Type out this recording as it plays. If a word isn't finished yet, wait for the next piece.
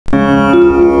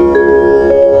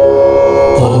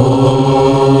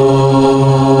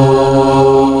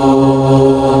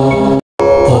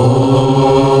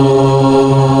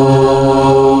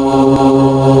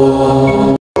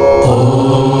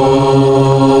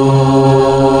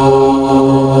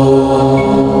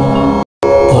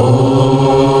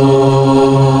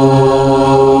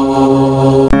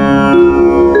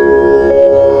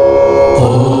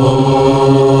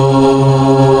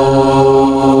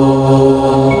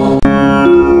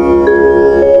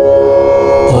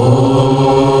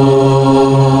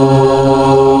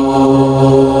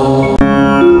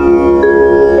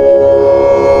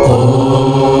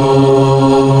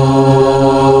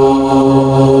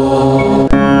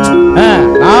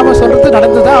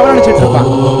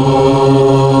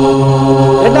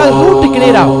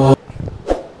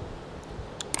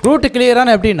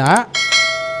கிளியரான எப்படின்னா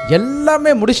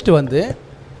எல்லாமே முடிச்சுட்டு வந்து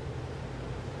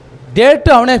டேட்டு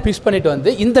அவனே ஃபிக்ஸ் பண்ணிட்டு வந்து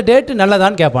இந்த டேட்டு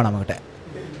நல்லதான்னு கேட்பான் நம்மகிட்ட.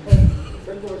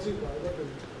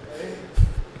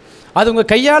 அது உங்கள்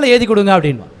கையால் எழுதி கொடுங்க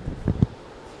அப்படின்வா.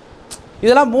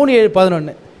 இதெல்லாம்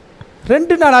 3-7-11.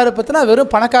 2 நாள் 6 பத்துனா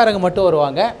வெறும் பணக்காரங்க மட்டும்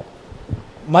வருவாங்க,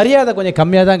 மரியாதை கொஞ்சம்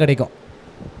கம்மியாக தான் கிடைக்கும்.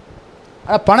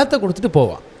 ஆனால் பணத்தை கொடுத்துட்டு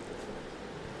போவான்.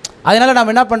 அதனால்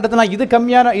நம்ம என்ன பண்ணுறதுனா இது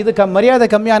கம்மியான மரியாதை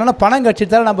கம்மியானா பணம்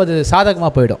கட்சித்தால் நம்ம அது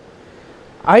சாதகமாக போயிடும்.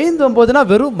 5-9னா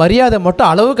வெறும் மரியாதை மட்டும்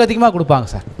அளவுக்கு அதிகமாக கொடுப்பாங்க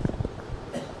சார்,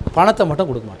 பணத்தை மட்டும்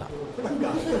கொடுக்க மாட்டான்.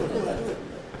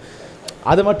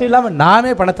 அது மட்டும் இல்லாமல்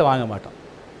நாமே பணத்தை வாங்க மாட்டோம்.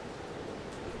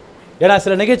 ஏன்னா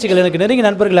சில நிகழ்ச்சிகள் எனக்கு நெருங்கிய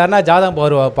நண்பர்கள் யாருன்னா ஜாதகம்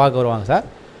பார்க்க வருவாங்க சார்.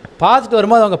 பார்த்துட்டு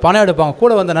வரும்போது அவங்க பணம் எடுப்பாங்க.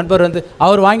 கூட வந்த நண்பர் வந்து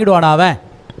அவர் வாங்கிடுவானா, அவன்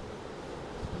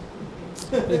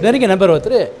நெருங்கிய நண்பர்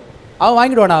ஒருத்தர் அவன்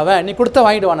வாங்கிடுவானா, அவன் நீ கொடுத்தா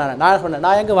வாங்கிடுவானா. நான் சொன்னேன்,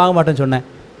 நான் எங்கே வாங்க மாட்டேன்னு சொன்னேன்.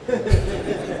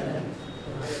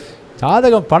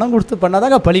 ஜாதகம் பணம் கொடுத்து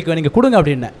பண்ணாதாங்க பழிக்கும், நீங்கள் கொடுங்க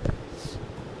அப்படின்னேன்.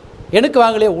 எனக்கு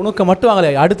வாங்கலையே, உனக்கு மட்டும்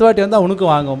வாங்கலையே, அடுத்த வாட்டி வந்தால் உனக்கு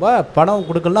வாங்கும்பா, பணம்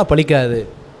கொடுக்கலன்னா பழிக்காது.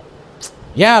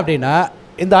 ஏன் அப்படின்னா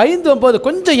இந்த 5-9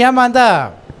 கொஞ்சம் ஏமாந்தா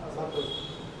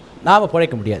நாம்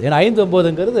பிழைக்க முடியாது. ஏன்னா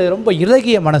 5-9ங்கிறது ரொம்ப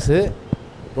இலகிய மனசு,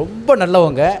 ரொம்ப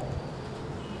நல்லவங்க,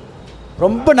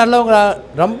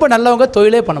 ரொம்ப நல்லவங்க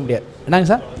தொழிலே பண்ண முடியாது. என்னங்க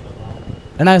சார்,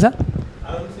 என்னங்க சார்?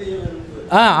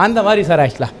 அந்த மாதிரி சார்.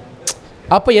 ஆக்சுவலாக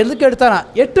அப்போ எதுக்கு எடுத்தானா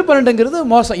 8-12ங்கிறது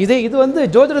மோசம். இது வந்து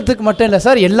ஜோதிடத்துக்கு மட்டும் இல்லை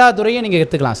சார், எல்லா துறையும் நீங்கள்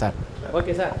எடுத்துக்கலாம் சார்.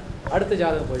 ஓகே சார், அடுத்த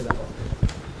ஜாதகம் போயிடலாம்.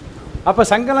 அப்போ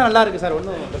சங்கம்லாம் நல்லா இருக்குது சார்,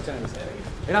 ஒன்றும் பிரச்சனை இல்லை சார்.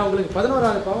 ஏன்னா உங்களுக்கு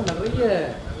 11வது பாவம்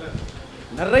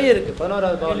நிறைய இருக்குது.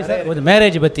 11வது பாவம் சார் கொஞ்சம்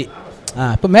மேரேஜ் பற்றி.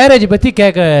 இப்போ மேரேஜ் பற்றி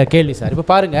கேள்வி சார். இப்போ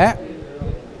பாருங்கள்,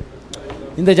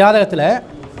 இந்த ஜாதகத்தில்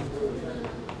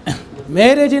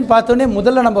மேரேஜின்னு பார்த்தோன்னே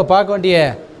முதல்ல நம்ம பார்க்க வேண்டிய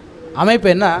அமைப்பு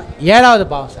என்ன, 7வது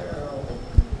பாவம் சார்.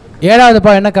 7வது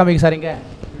பாவம் என்ன காமிக்கு சார்? இங்கே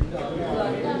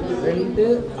 2,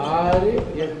 6,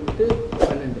 8,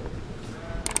 12.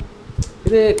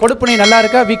 இது கொடுப்பனை நல்லா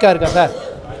இருக்கா வீக்காக இருக்கா சார்?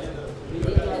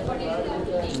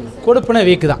 கொடுப்பனை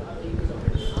வீக்கு தான்.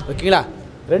 ஓகேங்களா?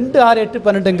 2, 6, 8,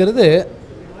 12ங்கிறது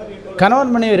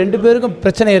கணவன் மனைவி 2 பேருக்கும்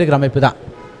பிரச்சனை இருக்கிற அமைப்பு தான்.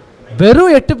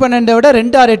 வெறும் 8-12 விட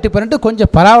 2, 6, 8, 12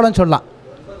 கொஞ்சம் பரவாயில்லன்னு சொல்லலாம்.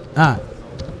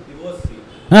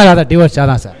 அதான் டிவோர்ஸ்.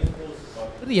 அதான் சார்,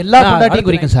 இது எல்லா பொண்டாட்டியும்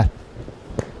குறிக்கும் சார்.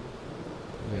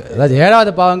 அதாவது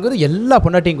 7வது பாவங்கிறது எல்லா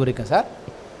பொண்டாட்டியும் குறிக்கும் சார்.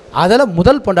 அதில்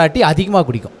முதல் பொண்டாட்டி அதிகமாக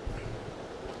குடிக்கும்.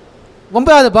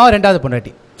 9வது பாவம் 2வது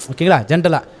பொண்டாட்டி. ஓகேங்களா?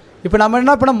 ஜென்ரலாக இப்போ நம்ம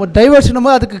என்ன பண்ண டைவர்ஸ்னும்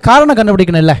போது அதுக்கு காரணம்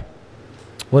கண்டுபிடிக்கணும். இல்லை,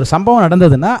 ஒரு சம்பவம்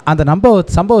நடந்ததுன்னா அந்த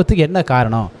சம்பவத்துக்கு என்ன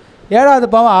காரணம்? 7வது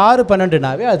பாவம்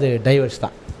 6-12னாவே அது டைவர்ஸ்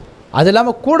தான். அது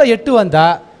இல்லாமல் கூட 8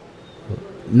 வந்தால்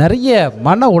நிறைய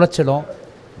மன உளைச்சலும்,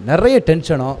 நிறைய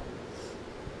டென்ஷனும்,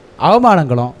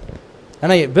 அவமானங்களும்.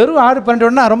 ஏன்னா வெறும்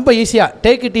 6-12னா ரொம்ப ஈஸியாக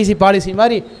டேக் இட் ஈஸி பாலிசி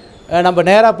மாதிரி நம்ம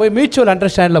நேராக போய் மியூச்சுவல்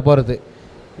அண்டர்ஸ்டாண்டில் போகிறது.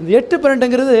 இந்த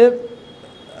 8-12ங்கிறது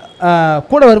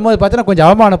கூட வரும்போது பார்த்தீங்கன்னா கொஞ்சம்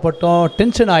அவமானப்பட்டோம்,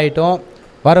 டென்ஷன் ஆகிட்டோம்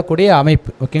வரக்கூடிய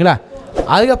அமைப்பு. ஓகேங்களா?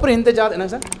 அதுக்கப்புறம் இந்த என்ன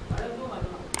சார்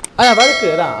வழக்கு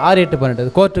தான்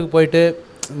 6-8-12 கோர்ட்டுக்கு போயிட்டு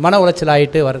மன உளைச்சல்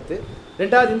ஆகிட்டு வர்றது.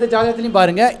 2வது இந்த ஜாதகத்துலையும்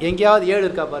பாருங்கள், எங்கேயாவது 7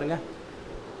 இருக்கா பாருங்கள்.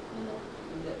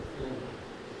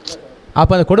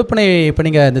 அப்போ அந்த கொடுப்பனை இப்போ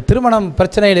நீங்கள் இந்த திருமணம்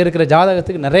பிரச்சனையில் இருக்கிற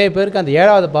ஜாதகத்துக்கு நிறைய பேருக்கு அந்த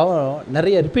 7வது பாவம்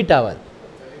நிறைய ரிப்பீட் ஆகாது.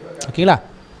 ஓகேங்களா?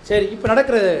 சரி, இப்போ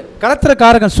நடக்கிற கலத்திர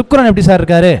காரகன் சுக்கிரன் எப்படி சார்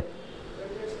இருக்கார்?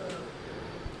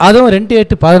 அதுவும் 2,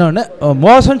 8, 11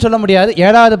 மோசம்னு சொல்ல முடியாது.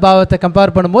 7வது பாவத்தை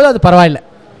கம்பேர் பண்ணும்போது அது பரவாயில்லை.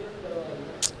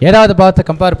 7வது பாவத்தை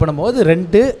கம்பேர் பண்ணும்போது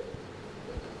 2,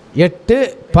 8,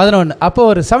 11 அப்போ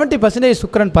ஒரு 70%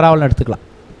 சுக்கிரன் பரவாயில்ல எடுத்துக்கலாம்.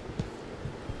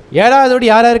 7வதோடு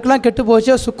யாருக்கெல்லாம் கெட்டு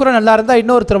போச்சோ சுக்கிரன் நல்லா இருந்தால்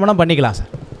இன்னொரு திருமணம் பண்ணிக்கலாம் சார்.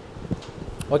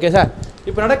 Okay sir.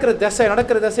 இப்போ நடக்கிற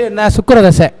தசை என்ன? சுக்கிர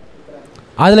தசை.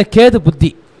 அதில் கேது புத்தி.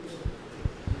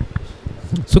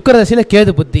 சுக்கிர தசையில்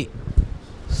கேது புத்தி.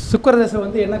 சுக்கிர தசை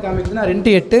வந்து என்ன காமிக்குதுன்னா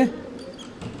 2, 8,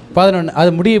 11 அது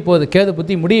முடிய போகுது. கேது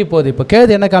புத்தி முடிய போகுது. இப்போ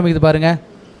கேது என்ன காமிக்குது பாருங்கள்.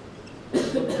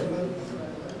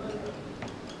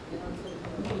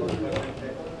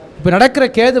 இப்போ நடக்கிற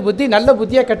கேது புத்தி நல்ல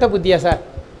புத்தியா கெட்ட புத்தியா சார்?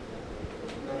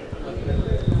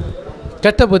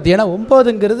 கெட்ட புத்தி. ஏன்னா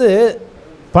 9ங்கிறது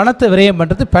பணத்தை விரயம்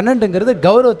பண்ணுறது, 12ங்கிறது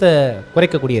கௌரவத்தை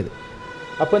குறைக்கக்கூடியது.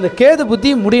 அப்போ இந்த கேது புத்தி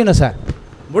முடியணும் சார்.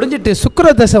 முடிஞ்சிட்டு சுக்கிர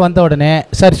தசை வந்த உடனே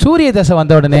சூரிய தசை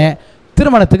வந்த உடனே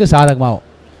திருமணத்துக்கு சாதகமாகும்.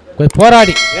 கொஞ்சம்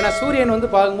போராடி, ஏன்னா சூரியன் வந்து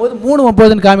பார்க்கும்போது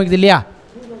 3-9ன்னு காமிக்குது இல்லையா?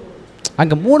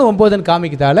 அங்கே 3-9ன்னு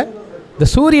காமிக்கிறதால இந்த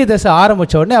சூரிய தசை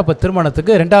ஆரம்பித்த உடனே அப்போ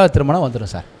திருமணத்துக்கு 2வது திருமணம்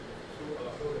வந்துடும் சார்.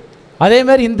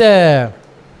 அதேமாதிரி இந்த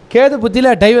கேது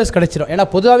புத்தியில் டைவர்ஸ் கிடச்சிடும். ஏன்னா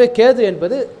பொதுவாகவே கேது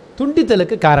என்பது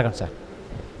துண்டித்தலுக்கு காரகம் சார்.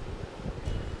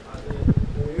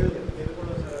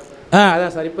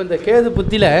 அதான் சார். இப்போ இந்த கேது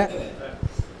புத்தியில்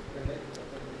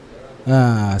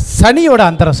சனியோட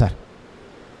அந்தரம் சார்.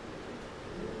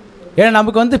 ஏன்னா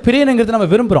நமக்கு வந்து பிரியணுங்கிறது நம்ம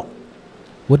விரும்புகிறோம்,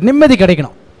 ஒரு நிம்மதி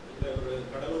கிடைக்கணும்.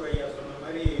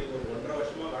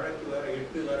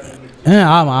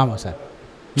 ஆமாம் ஆமாம் சார்,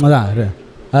 அதான்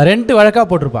 2 வழக்காக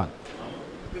போட்டிருப்பாங்க.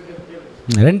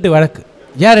 2 வழக்கு.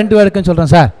 ஏன் 2 வழக்குன்னு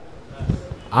சொல்கிறேன் சார்,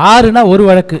 6னா 1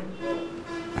 வழக்கு,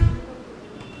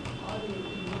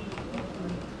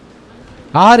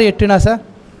 6 8னா சார்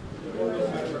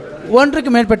 1க்கு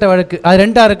மேற்பட்ட வழக்கு. அது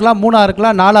 2ஆக இருக்கலாம், 3ஆக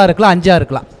இருக்கலாம், 4ஆக இருக்கலாம், 5ஆக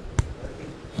இருக்கலாம்.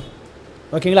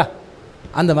 ஓகேங்களா,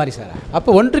 அந்த மாதிரி சார். அப்போ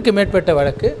 1க்கு மேற்பட்ட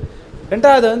வழக்கு.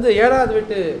 2வது வந்து 7வது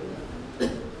வீட்டு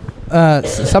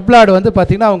சப்ளாடு வந்து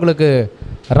பார்த்திங்கன்னா உங்களுக்கு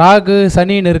ராகு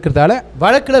சனின்னு இருக்கிறதால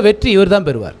வழக்கில் வெற்றி இவர் தான்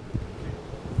பெறுவார்.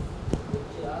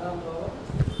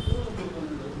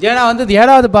 ஏன்னா வந்து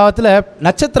 7வது பாவத்தில்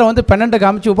நட்சத்திரம் வந்து 12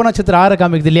 காமிச்சு உபநட்சத்திரம் 6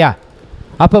 காமிக்குது இல்லையா.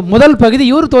 அப்போ முதல் பகுதி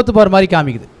இவர் தோற்று போகிற மாதிரி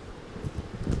காமிக்குது,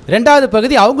 2வது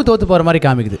பகுதி அவங்க தோற்று போகிற மாதிரி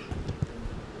காமிக்குது.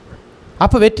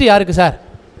 அப்போ வெற்றி யாருக்கு சார்?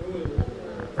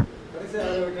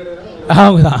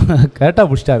 அவங்க தான். கரெக்டாக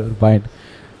பிடிச்சிட்டார் ஒரு பாயிண்ட்.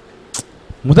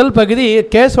 முதல் பகுதி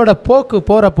கேஸோட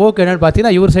போகிற போக்கு என்னென்னு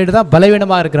பார்த்தீங்கன்னா இவர் சைடு தான்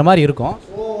பலவீனமாக இருக்கிற மாதிரி இருக்கும்.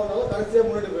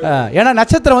 ஏன்னா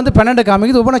நட்சத்திரம் வந்து 12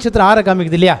 காமிக்குது, உபநட்சத்திரம் 6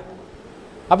 காமிக்குது இல்லையா.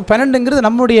 அப்போ 12ங்கிறது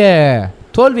நம்முடைய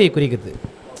தோல்வியை குறிக்கிறது.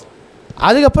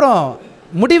 அதுக்கப்புறம்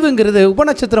முடிவுங்கிறது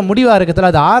உபநட்சத்திரம் முடிவாக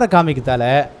இருக்கிறதால அது 6 காமிக்கிறதால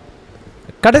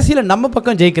கடைசியில் நம்ம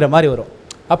பக்கம் ஜெயிக்கிற மாதிரி வரும்.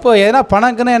 அப்போது எதனா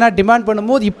பணங்கன்னு எதனா டிமாண்ட்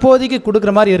பண்ணும்போது இப்போதைக்கு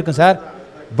கொடுக்குற மாதிரி இருக்கும் சார்.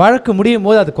 வழக்கு முடியும்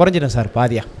போது அது குறைஞ்சிடும் சார்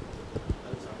பாதியா.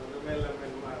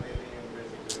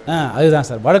 அதுதான்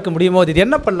சார் வழக்கு முடியும் போது இது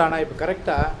என்ன பண்ணலான்னா இப்போ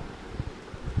கரெக்டாக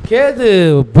கேது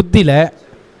புத்தியில்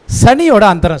சனியோட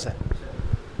அந்தரம் சார்.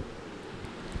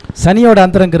 சனியோட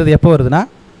அந்தரங்கிறது எப்போ வருதுன்னா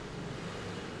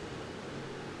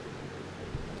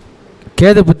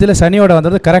கேது புத்தியில் சனியோட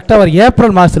வந்தது கரெக்டாக ஒரு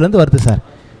ஏப்ரல் மாதத்துலேருந்து வருது சார்.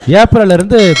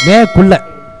 ஏப்ரல்லேருந்து மேக்குள்ளே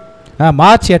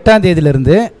மார்ச் 8ஆம்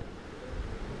தேதியிலேருந்து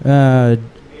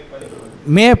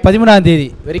மே 13ஆம் தேதி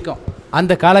வரைக்கும்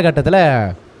அந்த காலகட்டத்தில்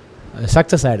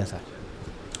சக்ஸஸ் ஆகிடும் சார்.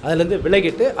 அதுலேருந்து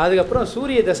விலகிட்டு அதுக்கப்புறம்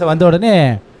சூரிய தசை வந்த உடனே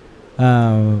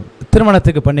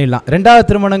திருமணத்துக்கு பண்ணிடலாம். 2வது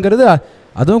திருமணங்கிறது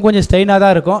அதுவும் கொஞ்சம் ஸ்ட்ரெயினாக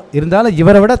தான் இருக்கும். இருந்தாலும்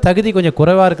இவரை விட தகுதி கொஞ்சம்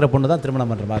குறைவாக இருக்கிற பொண்ணு தான்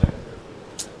திருமணம் பண்ணுற மாதிரி.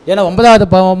 ஏன்னா 9வது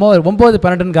பாவமோ 9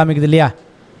 12ன்னு காமிக்குது இல்லையா.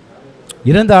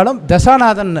 இருந்தாலும்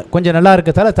தசாநாதன் கொஞ்சம் நல்லா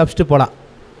இருக்கிறதால தப்பிச்சுட்டு போகலாம்.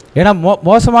 ஏன்னா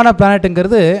மோசமான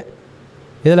பிளானட்டுங்கிறது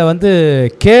இதில் வந்து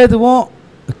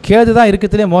கேது தான்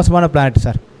இருக்கிறதுலே மோசமான பிளானட்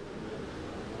சார்.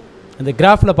 இந்த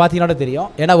கிராஃபில் பார்த்தீங்கன்னா தெரியும்.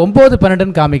 ஏன்னா 9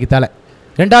 12ன்னு காமிக்கிறதால.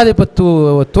 2வது இப்போ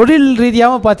தொழில்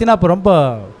ரீதியாகவும் பார்த்தீங்கன்னா இப்போ ரொம்ப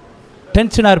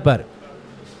டென்ஷனாக இருப்பார்.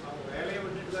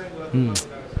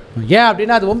 ஏன்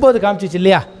அப்படின்னா அது 9 காமிச்சிச்சு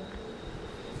இல்லையா.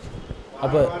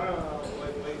 அப்போ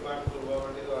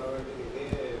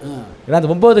ஏன்னா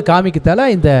அது 9 காமிக்கிறதால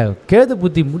இந்த கேது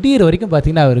புத்தி முடிகிற வரைக்கும்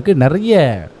பார்த்தீங்கன்னா அவருக்கு நிறைய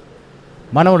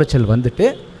மன உளைச்சல் வந்துட்டு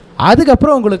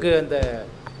அதுக்கப்புறம் உங்களுக்கு அந்த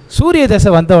சூரிய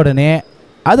தசை வந்த உடனே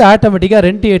அது ஆட்டோமேட்டிக்காக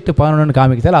 2 8 11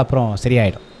 காமிக்கிறதால அப்புறம்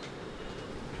சரியாயிடும்.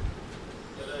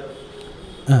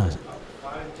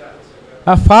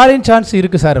 ஃபாரின் சான்ஸ்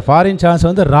இருக்குது சார். ஃபாரின் சான்ஸ்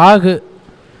வந்து ராகு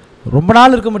ரொம்ப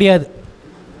நாள் இருக்க முடியாது,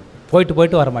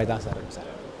 போயிட்டு வர மாதிரி தான் சார் இருக்குது சார்.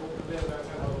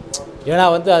 ஏன்னா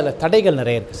வந்து அதில் தடைகள்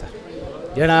நிறைய இருக்குது சார்.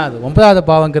 ஏன்னா அது 9வது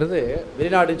பாவங்கிறது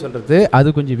வெளிநாடுன்னு சொல்கிறது அது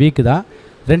கொஞ்சம் வீக்கு தான்.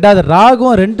 2வது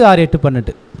ராகும் 2 6 8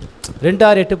 12 2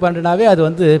 6 8 12னாவே அது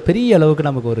வந்து பெரிய அளவுக்கு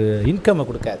நமக்கு ஒரு இன்கம்மை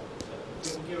கொடுக்காது.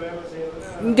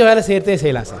 இங்கே வேலை செய்கிறதே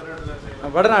செய்யலாம் சார்,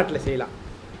 வடநாட்டில் செய்யலாம்,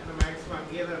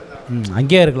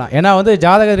 அங்கேயே இருக்கலாம். ஏன்னா வந்து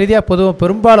ஜாதக ரீதியாக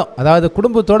பெரும்பாலும் அதாவது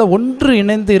குடும்பத்தோடு ஒன்று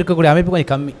இணைந்து இருக்கக்கூடிய அமைப்பு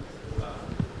கொஞ்சம் கம்மி.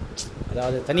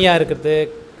 அதாவது தனியாக இருக்கிறது,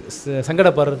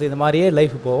 சங்கடப்படுறது, இந்த மாதிரியே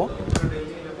லைஃப் போகும்.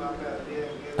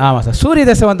 ஆமாம் சார். சூரிய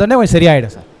தசை வந்தோடனே கொஞ்சம்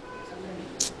சரியாயிடும் சார்.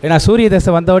 ஏன்னா சூரிய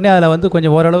தசை வந்தோடனே அதில் வந்து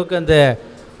கொஞ்சம் ஓரளவுக்கு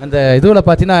அந்த இதுவில்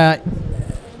பார்த்தீங்கன்னா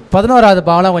 11வது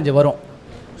பாவம்லாம் கொஞ்சம் வரும்.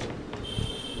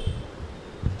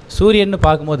 சூரியன்னு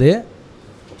பார்க்கும்போது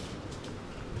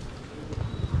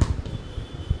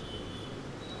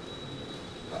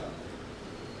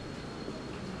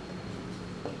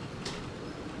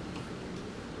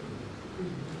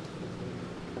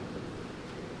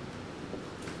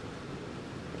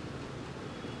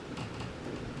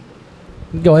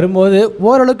இங்கே வரும்போது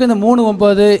ஓரளவுக்கு இந்த 3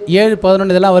 9 7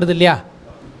 11 இதெல்லாம் வருது இல்லையா,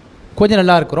 கொஞ்சம்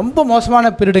நல்லாயிருக்கும். ரொம்ப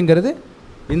மோசமான பீரியடுங்கிறது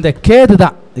இந்த கேது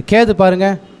தான். கேது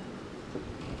பாருங்கள்,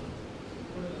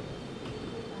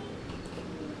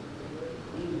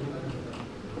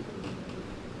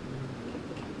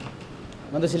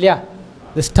 வந்துச்சு இல்லையா.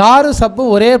 இந்த ஸ்டாரு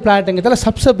சப்பும் ஒரே பிளானட்டுங்கிறதால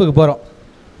சப்புக்கு போகிறோம்.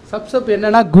 சப்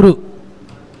என்னன்னா குரு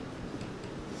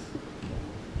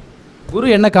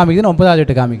என்ன காமிக்குதுன்னு 9வது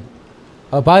வீட்டு காமிக்குது.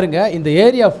 பாருங்கள் இந்த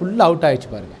ஏரியா ஃபுல்லாக அவுட் ஆகிடுச்சு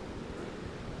பாருங்கள்.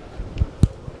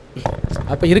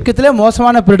 அப்போ இருக்கிறதுலே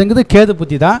மோசமான பீரியடுங்கிறது கேது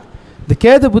புத்தி தான். இந்த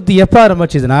கேது புத்தி எப்போ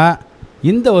ஆரம்பிச்சதுன்னா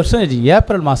இந்த வருஷம்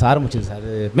ஏப்ரல் மாதம் ஆரம்பிச்சிது சார்.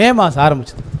 அது மே மாதம்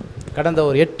ஆரம்பிச்சிது. கடந்த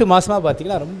ஒரு 8 மாதமாக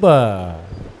பார்த்திங்கன்னா ரொம்ப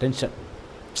டென்ஷன்.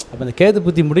 அப்போ இந்த கேது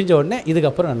புத்தி முடிஞ்ச உடனே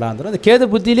இதுக்கப்புறம் நல்லா இருந்துடும். இந்த கேது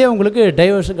புத்தியிலே உங்களுக்கு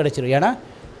டைவர்ஷன் கிடச்சிடும். ஏன்னா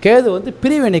கேது வந்து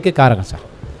பிரிவினைக்கு காரகம் சார்.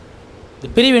 இந்த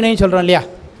பிரிவினைன்னு சொல்கிறோம் இல்லையா,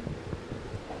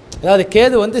 அதாவது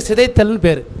கேது வந்து சிதைத்தல்னு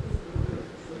பேர்.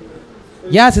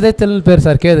 ஏன் சிதைத்தல்னு பேர்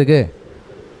சார் கேதுக்கு?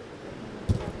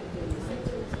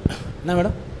 என்ன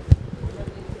மேடம்?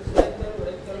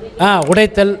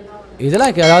 உடைத்தல்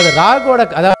இதெல்லாம். அதாவது ராகுவோட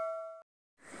அதாவது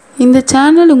இந்த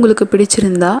சேனல் உங்களுக்கு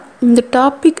பிடிச்சிருந்தா, இந்த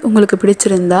டாபிக் உங்களுக்கு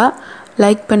பிடிச்சிருந்தா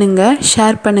லைக் பண்ணுங்கள்,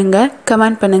 ஷேர் பண்ணுங்கள்,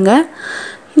 கமெண்ட் பண்ணுங்கள்.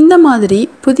 இந்த மாதிரி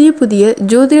புதிய புதிய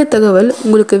ஜோதிட தகவல்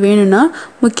உங்களுக்கு வேணும்னா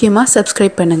முக்கியமாக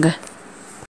சப்ஸ்கிரைப் பண்ணுங்கள்.